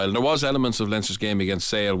little while. And there was elements of Leinster's game against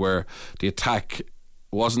Sale where the attack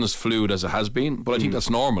wasn't as fluid as it has been, but I think that's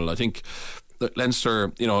normal. I think that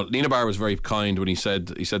Leinster, Nina Barr was very kind when he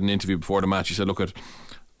said in an interview before the match, he said, look,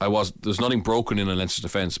 there's nothing broken in a Leinster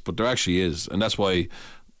defence, but there actually is, and that's why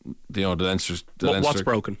the Leinster. What's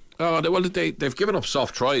broken? They've given up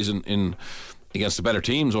soft tries in against the better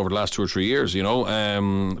teams over the last 2 or 3 years,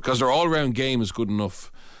 because their all-round game is good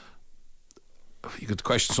enough. You could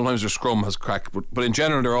question sometimes their scrum has cracked, but in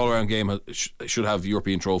general their all-round game should have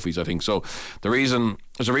European trophies, I think. So there's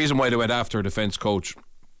a reason why they went after a defence coach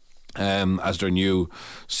as their new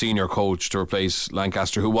senior coach to replace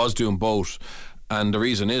Lancaster, who was doing both, and the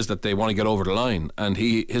reason is that they want to get over the line, and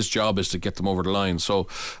his job is to get them over the line. So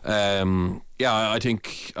I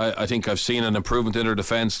think I've seen an improvement in their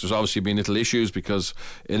defence. There's obviously been little issues because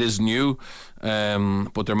it is new,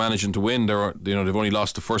 but they're managing to win. They've only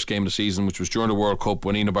lost the first game of the season, which was during the World Cup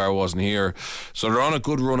when Nina Barr wasn't here, so they're on a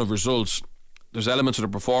good run of results. There's elements of the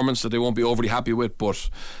performance that they won't be overly happy with, but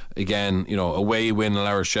again, away win in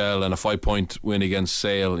La Rochelle and a 5-point win against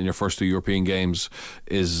Sale in your first 2 European games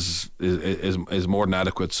is more than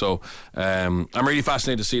adequate. So I'm really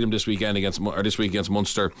fascinated to see them this week against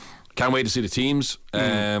Munster. Can't wait to see the teams.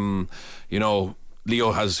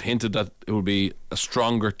 Leo has hinted that it will be a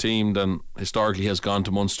stronger team than historically has gone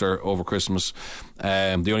to Munster over Christmas.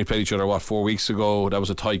 They only played each other 4 weeks ago. That was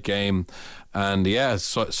a tight game, and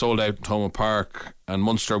sold out in Thomond Park, and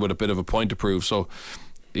Munster with a bit of a point to prove. So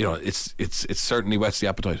it certainly whets the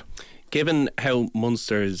appetite. Given how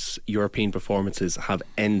Munster's European performances have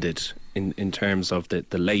ended in terms of the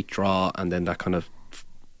late draw and then that kind of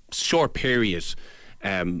short period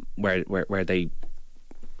where they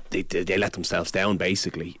let themselves down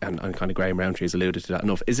basically, and kind of Graham Rowntree has alluded to that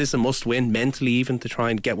enough. Is this a must win mentally even to try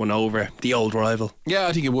and get one over the old rival? Yeah,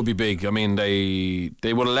 I think it would be big. I mean, they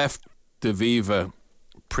would have left the Viva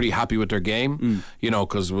pretty happy with their game,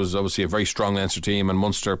 because it was obviously a very strong Leinster team, and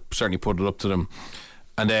Munster certainly put it up to them.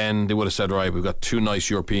 And then they would have said, right, we've got 2 nice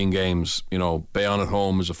European games, Bayonne at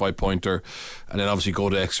home is a 5-pointer, and then obviously go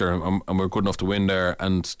to Exeter, and we're good enough to win there.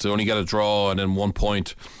 And to only get a draw and then 1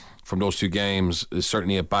 point from those 2 games is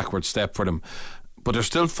certainly a backward step for them. But they're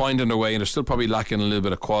still finding their way, and they're still probably lacking a little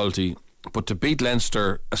bit of quality. But to beat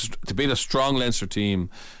Leinster, to beat a strong Leinster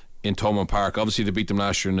team in Thomond Park, obviously they beat them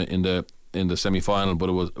last year in the semi-final, but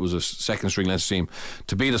it was a second-string Leinster team.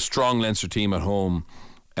 To beat a strong Leinster team at home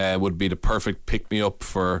would be the perfect pick-me-up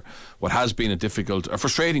for what has been a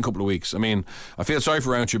frustrating couple of weeks. I mean, I feel sorry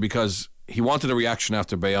for Rowntree because he wanted a reaction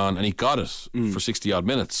after Bayonne, and he got it for 60-odd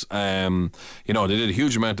minutes. They did a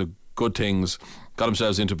huge amount of good things, got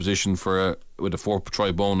themselves into position for with a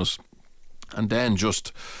 4-try bonus, and then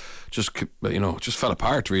just fell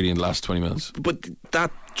apart really in the last 20 minutes. But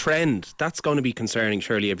that trend, that's going to be concerning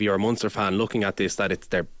surely if you're a Munster fan looking at this, that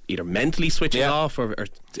they're either mentally switching off or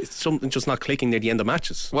it's something just not clicking near the end of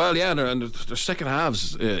matches. Well, yeah, and their second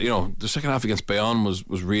halves, the second half against Bayonne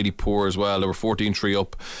was really poor as well. They were 14-3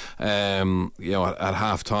 up, at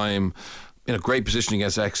half time, in a great position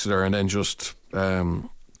against Exeter, and then just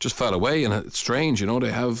fell away. And it's strange,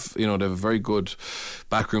 they have a very good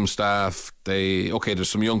backroom staff. There's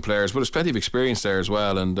some young players, but there's plenty of experience there as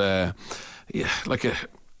well. And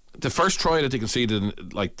the first try that they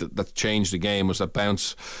conceded, that changed the game, was that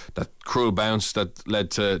bounce, that cruel bounce that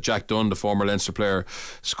led to Jack Dunn, the former Leinster player,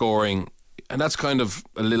 scoring. And that's kind of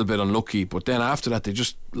a little bit unlucky. But then after that, they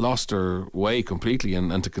just lost their way completely.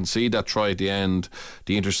 And to concede that try at the end,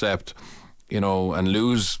 the intercept, and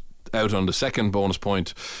lose out on the second bonus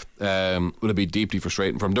point would have been deeply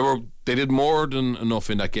frustrating for them. They did more than enough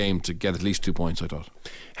in that game to get at least 2 points, I thought.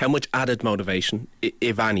 How much added motivation,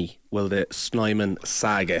 if any, will the Snyman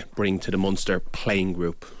saga bring to the Munster playing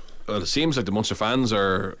group? Well, it seems like the Munster fans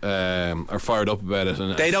are fired up about it.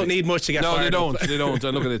 And they don't need much to get fired up. No, they don't.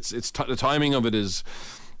 And look at it. It's the timing of it is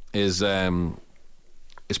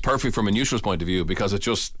perfect from a neutral's point of view, because it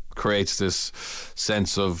just creates this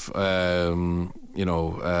sense of unfairness,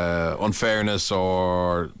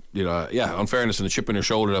 or unfairness and a chip on your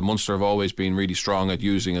shoulder that Munster have always been really strong at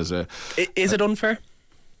using as a. Is it unfair?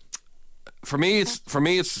 For me,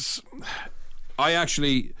 it's. I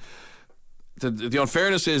actually. The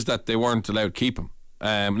unfairness is that they weren't allowed to keep him.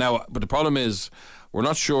 Now, but the problem is we're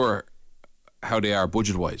not sure how they are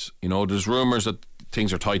budget-wise. There's rumours that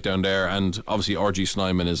things are tight down there, and obviously R.G.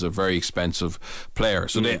 Snyman is a very expensive player.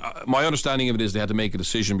 So my understanding of it is they had to make a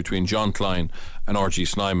decision between John Klein and R.G.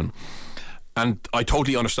 Snyman. And I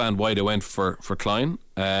totally understand why they went for Klein,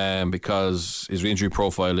 because his injury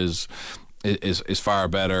profile is far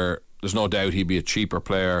better. There's no doubt he'd be a cheaper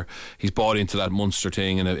player. He's bought into that Munster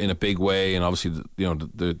thing in a big way, and obviously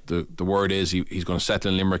the word is he's going to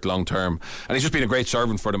settle in Limerick long term, and he's just been a great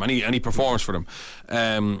servant for them, and he performs for them.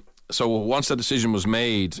 So once that decision was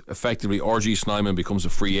made, effectively R.G. Snyman becomes a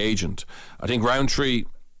free agent. I think Roundtree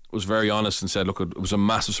was very honest and said, look, it was a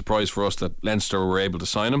massive surprise for us that Leinster were able to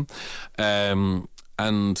sign him, and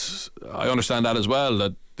I understand that as well,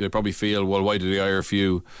 that they probably feel, well, why did the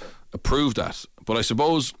IRFU approve that? But I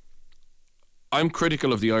suppose I'm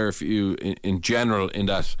critical of the IRFU in general, in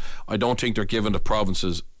that I don't think they're giving the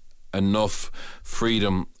provinces enough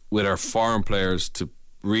freedom with our foreign players to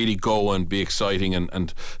really go and be exciting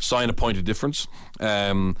and sign a point of difference.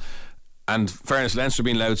 And fairness, Leinster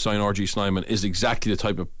being allowed to sign R.G. Snyman is exactly the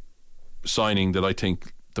type of signing that I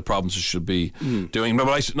think the provinces should be doing.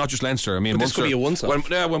 But not just Leinster. I mean, but this could be a one-off.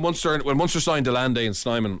 When Munster signed Delande and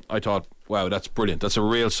Snyman, I thought, wow, that's brilliant. That's a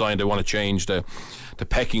real sign they want to change the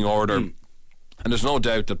pecking order. And there's no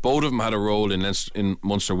doubt that both of them had a role in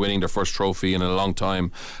Munster winning their first trophy in a long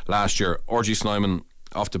time last year. R.G. Snyman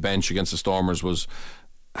off the bench against the Stormers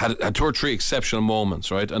had 2 or 3 exceptional moments,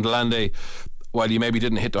 right? And Delande, while he maybe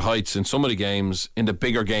didn't hit the heights in some of the games, in the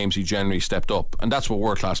bigger games he generally stepped up, and that's what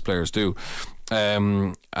world-class players do.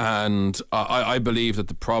 And I believe that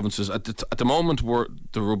the provinces at the moment, where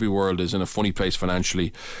the rugby world is in a funny place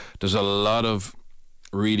financially, there's a lot of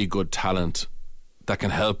really good talent that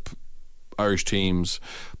can help Irish teams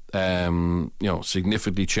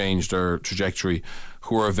significantly change their trajectory,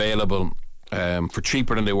 who are available for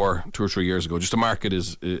cheaper than they were 2 or 3 years ago. Just the market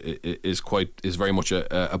is very much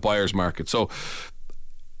a buyer's market. So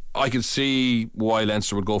I could see why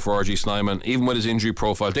Leinster would go for R.G. Snyman, even with his injury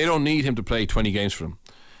profile. They don't need him to play 20 games for them.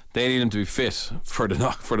 They need him to be fit for the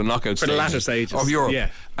knockout for the latter stages of Europe. Yeah.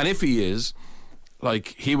 And if he is,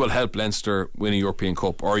 he will help Leinster win a European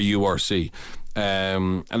Cup or a URC.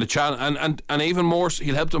 And the and even more,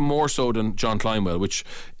 he'll help them more so than John Klein will, which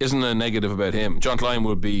isn't a negative about him. John Klein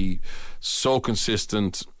will be so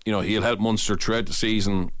consistent. He'll help Munster throughout the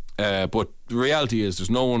season. But the reality is, there's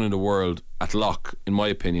no one in the world at lock, in my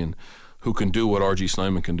opinion, who can do what R.G.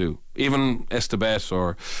 Snyman can do. Even Estebet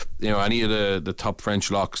or any of the top French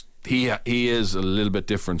locks, he is a little bit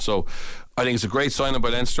different. So I think it's a great signing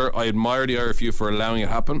by Leinster. I admire the IRFU for allowing it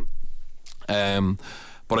happen.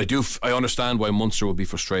 But I understand why Munster would be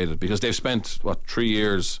frustrated, because they've spent 3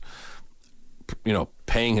 years,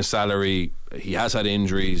 paying his salary. He has had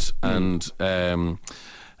injuries, and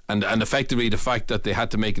effectively the fact that they had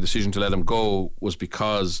to make a decision to let him go was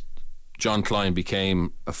because John Klein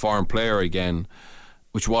became a foreign player again,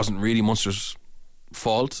 which wasn't really Munster's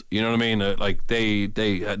fault. You know what I mean?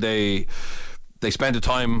 They spent the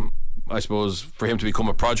time I suppose, for him to become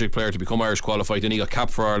a project player, to become Irish qualified. Then he got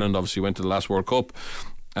capped for Ireland, obviously went to the last World Cup.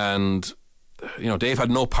 And, Dave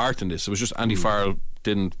had no part in this. It was just Andy Farrell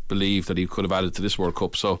didn't believe that he could have added to this World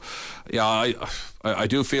Cup. So, yeah, I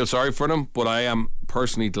do feel sorry for him, but I am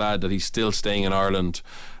personally glad that he's still staying in Ireland.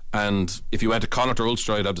 And if you went to Connacht or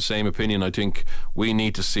Ulster, I'd have the same opinion. I think we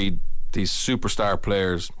need to see these superstar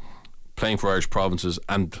players playing for Irish provinces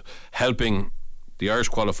and helping the Irish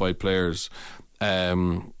qualified players,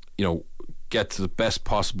 get to the best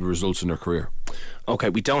possible results in their career. Okay,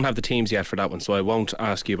 we don't have the teams yet for that one, so I won't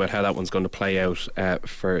ask you about how that one's going to play out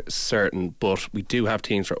for certain, but we do have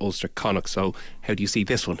teams for Ulster, Connacht, so how do you see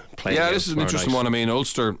this one playing out? Yeah, this is an interesting one. I mean,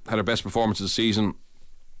 Ulster had their best performance of the season,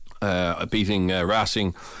 beating Racing.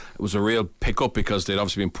 It was a real pick-up because they'd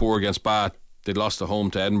obviously been poor against Bath. They'd lost at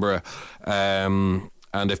home to Edinburgh,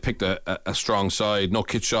 and they've picked a strong side. No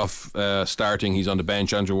Kitchoff starting, he's on the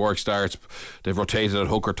bench. Andrew Warwick starts. They've rotated at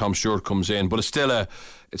hooker. Tom Stewart comes in, but it's still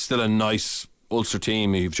a nice Ulster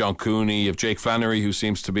team. You have John Cooney, you have Jake Flannery, who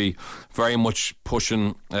seems to be very much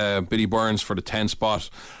pushing Billy Burns for the 10 spot.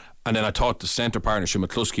 And then I thought the centre partnership,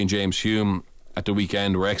 McCluskey and James Hume at the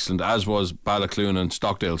weekend, were excellent, as was Ballacloon and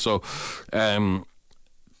Stockdale. So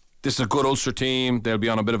this is a good Ulster team. They'll be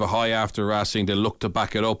on a bit of a high after Racing. They'll look to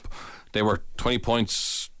back it up. They were 20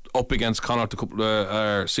 points up against Connacht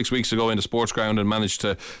 6 weeks ago in the sports ground and managed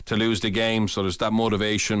to lose the game. So there's that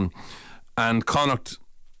motivation. And Connacht,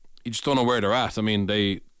 you just don't know where they're at. I mean,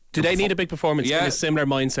 do they need a big performance in a similar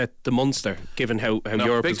mindset to Munster, given how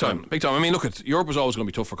Europe is going? Big time. I mean, look, Europe was always going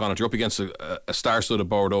to be tough for Connacht. You're up against a star-studded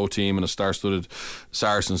Bordeaux team and a star-studded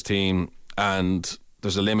Saracens team, and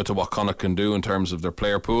there's a limit to what Connacht can do in terms of their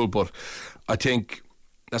player pool. But I think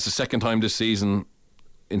that's the second time this season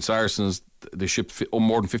in Saracens they shipped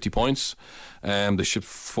more than 50 points. They shipped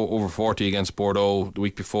over 40 against Bordeaux the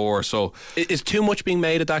week before. So is too much being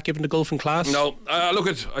made of that given the Gulf and class? No.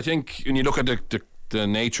 I think when you look at the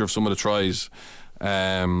nature of some of the tries,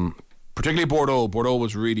 particularly Bordeaux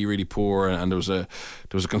was really, really poor, and there was a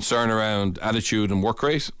concern around attitude and work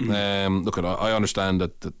rate. I understand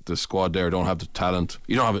that the squad there don't have the talent.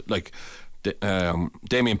 You don't have it like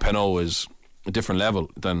Damien Penaud is a different level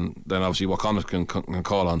than obviously what Connacht can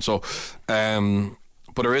call on. So,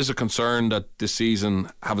 but there is a concern that this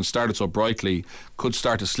season, having started so brightly, could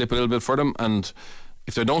start to slip a little bit for them. And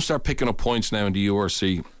if they don't start picking up points now in the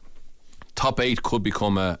URC, top 8 could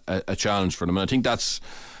become a challenge for them. And I think that's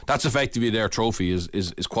effectively their trophy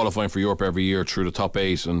is qualifying for Europe every year through the top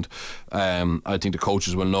 8. And I think the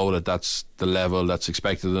coaches will know that that's the level that's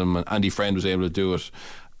expected of them. And Andy Friend was able to do it,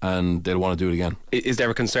 and they'll want to do it again. Is there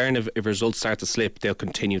a concern if results start to slip, they'll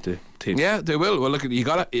continue to? Yeah, they will. Well, look, they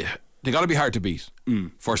got to be hard to beat.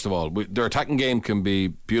 First of all, their attacking game can be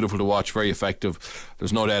beautiful to watch, very effective.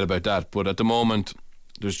 There's no doubt about that. But at the moment,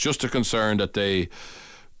 there's just a concern that they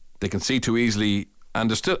can see too easily, and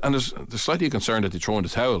there's slightly a concern that they throw in the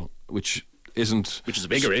towel, which is a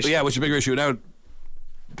bigger issue. Yeah, which is a bigger issue. Now,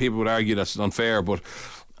 people would argue that's unfair, but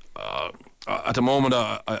at the moment,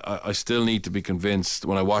 I still need to be convinced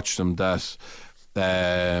when I watch them that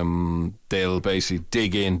they'll basically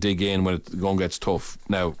dig in when the going gets tough.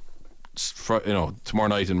 Now, tomorrow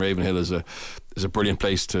night in Ravenhill is a brilliant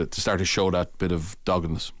place to start to show that bit of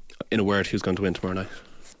doggedness. In a word, who's going to win tomorrow night?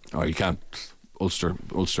 Oh, you can't. Ulster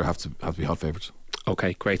have to be hot favourites.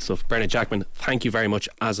 Okay, great stuff. Brennan, Jackman, thank you very much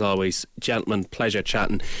as always. Gentlemen, pleasure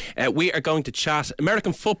chatting. We are going to chat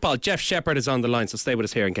American football. Jeff Shepherd is on the line, so stay with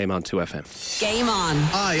us here on Game On 2FM. Game On.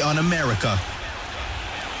 Eye on America.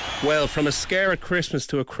 Well, from a scare at Christmas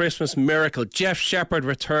to a Christmas miracle, Jeff Shepherd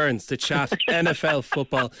returns to chat NFL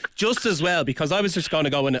football just as well, because I was just going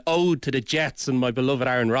to go an ode to the Jets and my beloved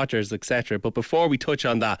Aaron Rodgers, etc. But before we touch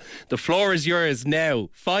on that, the floor is yours now,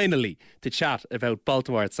 finally, to chat about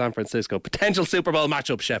Baltimore at San Francisco. Potential Super Bowl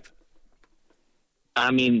matchup, Shep.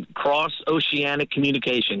 I mean, cross-oceanic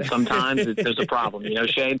communication. Sometimes there's a problem,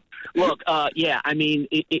 Shane? Look,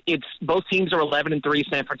 it's both teams are 11-3,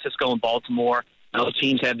 San Francisco and Baltimore. Those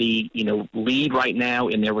teams have the lead right now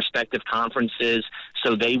in their respective conferences,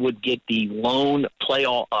 so they would get the lone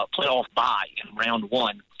playoff bye in round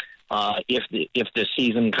one if the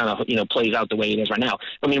season kind of plays out the way it is right now.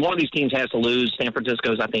 I mean, one of these teams has to lose. San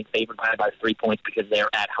Francisco's, I think, favored by 3 points because they're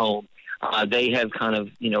at home. They have kind of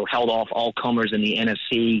held off all comers in the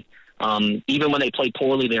NFC. Even when they play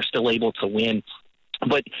poorly, they're still able to win.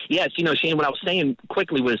 But, yes, Shane, what I was saying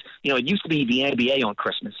quickly was, it used to be the NBA on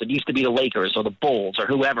Christmas. It used to be the Lakers or the Bulls or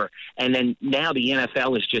whoever. And then now the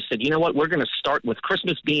NFL has just said, you know what, we're going to start with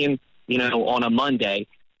Christmas being, on a Monday.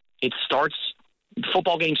 It starts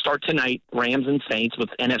football games start tonight, Rams and Saints, with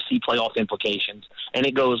NFC playoff implications, and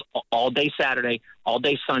it goes all day Saturday, all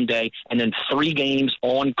day Sunday, and then 3 games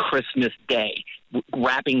on Christmas Day,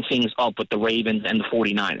 wrapping things up with the Ravens and the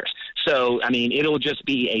 49ers. So, I mean, it'll just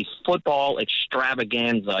be a football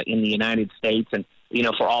extravaganza in the United States, and, you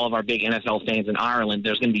know, for all of our big NFL fans in Ireland,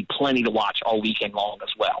 there's going to be plenty to watch all weekend long as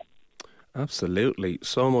well. Absolutely.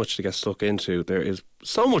 So much to get stuck into. There is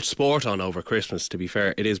so much sport on over Christmas, to be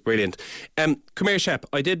fair. It is brilliant. Come here, Shep.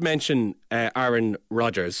 I did mention Aaron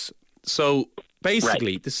Rodgers. So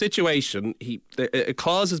basically, the situation, a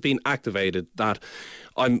clause has been activated that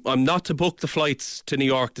I'm not to book the flights to New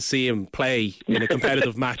York to see him play in a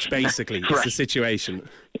competitive match, basically. It's the situation.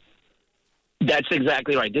 That's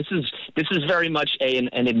exactly right. This is very much an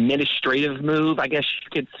administrative move, I guess you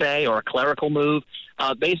could say, or a clerical move.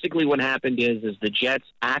 Basically, what happened is the Jets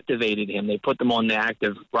activated him. They put them on the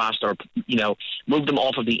active roster, you know, moved him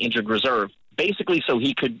off of the injured reserve, basically so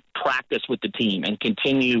he could practice with the team and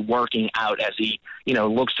continue working out as he, you know,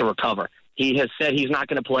 looks to recover. He has said he's not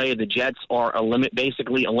going to play. The Jets are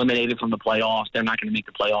basically eliminated from the playoffs. They're not going to make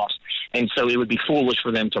the playoffs. And so it would be foolish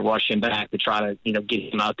for them to rush him back to try to, you know,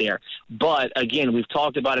 get him out there. But, again, we've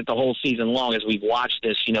talked about it the whole season long as we've watched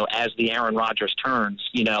this, you know, as the Aaron Rodgers turns,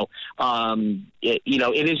 it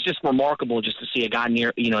is just remarkable just to see a guy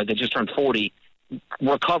that just turned 40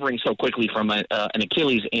 recovering so quickly from an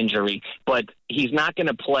Achilles injury. But he's not going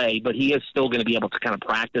to play, but he is still going to be able to kind of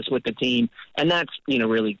practice with the team. And that's, you know,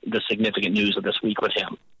 really the significant news of this week with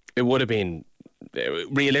him. It would have been,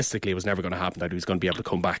 realistically, it was never going to happen that he was going to be able to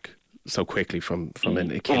come back so quickly from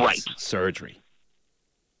an Achilles surgery.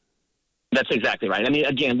 That's exactly right. I mean,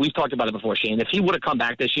 again, we've talked about it before, Shane. If he would have come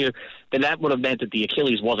back this year, then that would have meant that the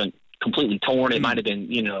Achilles wasn't completely torn. It might have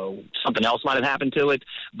been, you know, something else might have happened to it,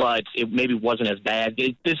 but it maybe wasn't as bad.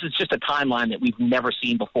 This is just a timeline that we've never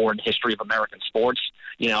seen before in the history of American sports.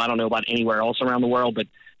 You know, I don't know about anywhere else around the world, but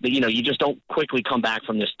you know, you just don't quickly come back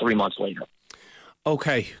from this 3 months later.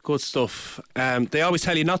 Okay, good stuff. They always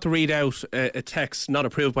tell you not to read out a text not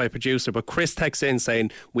approved by a producer, but Chris texts in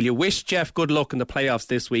saying, will you wish Jeff good luck in the playoffs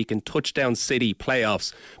this week in Touchdown City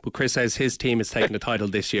playoffs? But Chris says his team is taking the title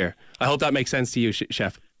this year. I hope that makes sense to you,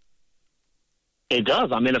 Chef. It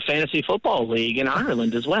does. I'm in a fantasy football league in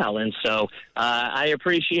Ireland as well, and so I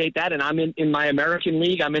appreciate that. And I'm in my American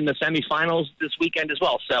league. I'm in the semifinals this weekend as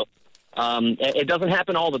well. So it doesn't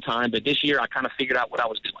happen all the time, but this year I kind of figured out what I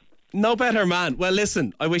was doing. No better, man. Well,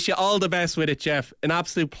 listen, I wish you all the best with it, Jeff. An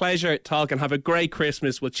absolute pleasure talking. Have a great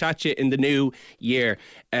Christmas. We'll chat you in the new year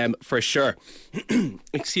for sure.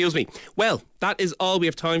 Excuse me. Well, that is all we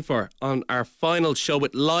have time for on our final show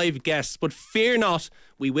with live guests. But fear not,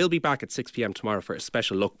 we will be back at 6 p.m. tomorrow for a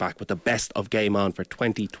special look back with the best of Game On for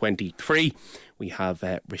 2023. We have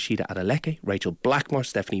Rashida Adeleke, Rachel Blackmore,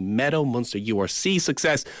 Stephanie Meadow, Munster URC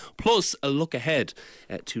success, plus a look ahead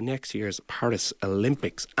to next year's Paris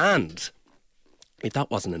Olympics. And if that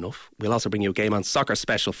wasn't enough, we'll also bring you a Game On soccer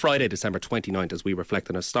special Friday, December 29th, as we reflect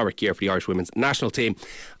on a historic year for the Irish women's national team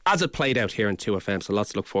as it played out here in 2FM. So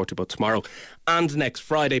lots to look forward to both tomorrow and next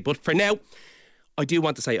Friday. But for now, I do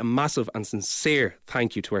want to say a massive and sincere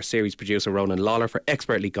thank you to our series producer Ronan Lawler for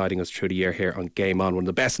expertly guiding us through the year here on Game On. One of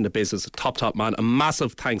the best in the business, a top man. A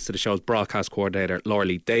massive thanks to the show's broadcast coordinator Laura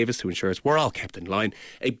Lee Davis, who ensures we're all kept in line.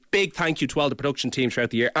 A big thank you to all the production team throughout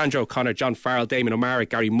the year: Andrew O'Connor, John Farrell, Damien O'Mara,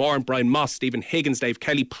 Gary Moore, Brian Moss, Stephen Higgins, Dave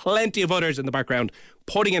Kelly, plenty of others in the background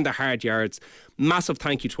putting in the hard yards. Massive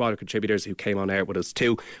thank you to all our contributors who came on air with us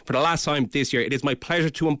too. For the last time this year, it is my pleasure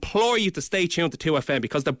to implore you to stay tuned to 2FM,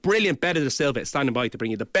 because the brilliant Betta De Silva is standing by to bring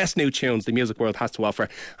you the best new tunes the music world has to offer.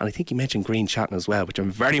 And I think he mentioned Green Chatting as well, which I'm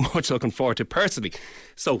very much looking forward to personally.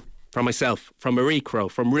 So from myself, from Marie Crow,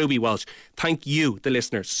 from Ruby Walsh, thank you, the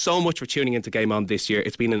listeners, so much for tuning into Game On this year.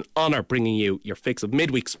 It's been an honour bringing you your fix of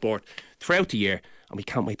midweek sport throughout the year, and we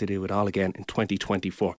can't wait to do it all again in 2024.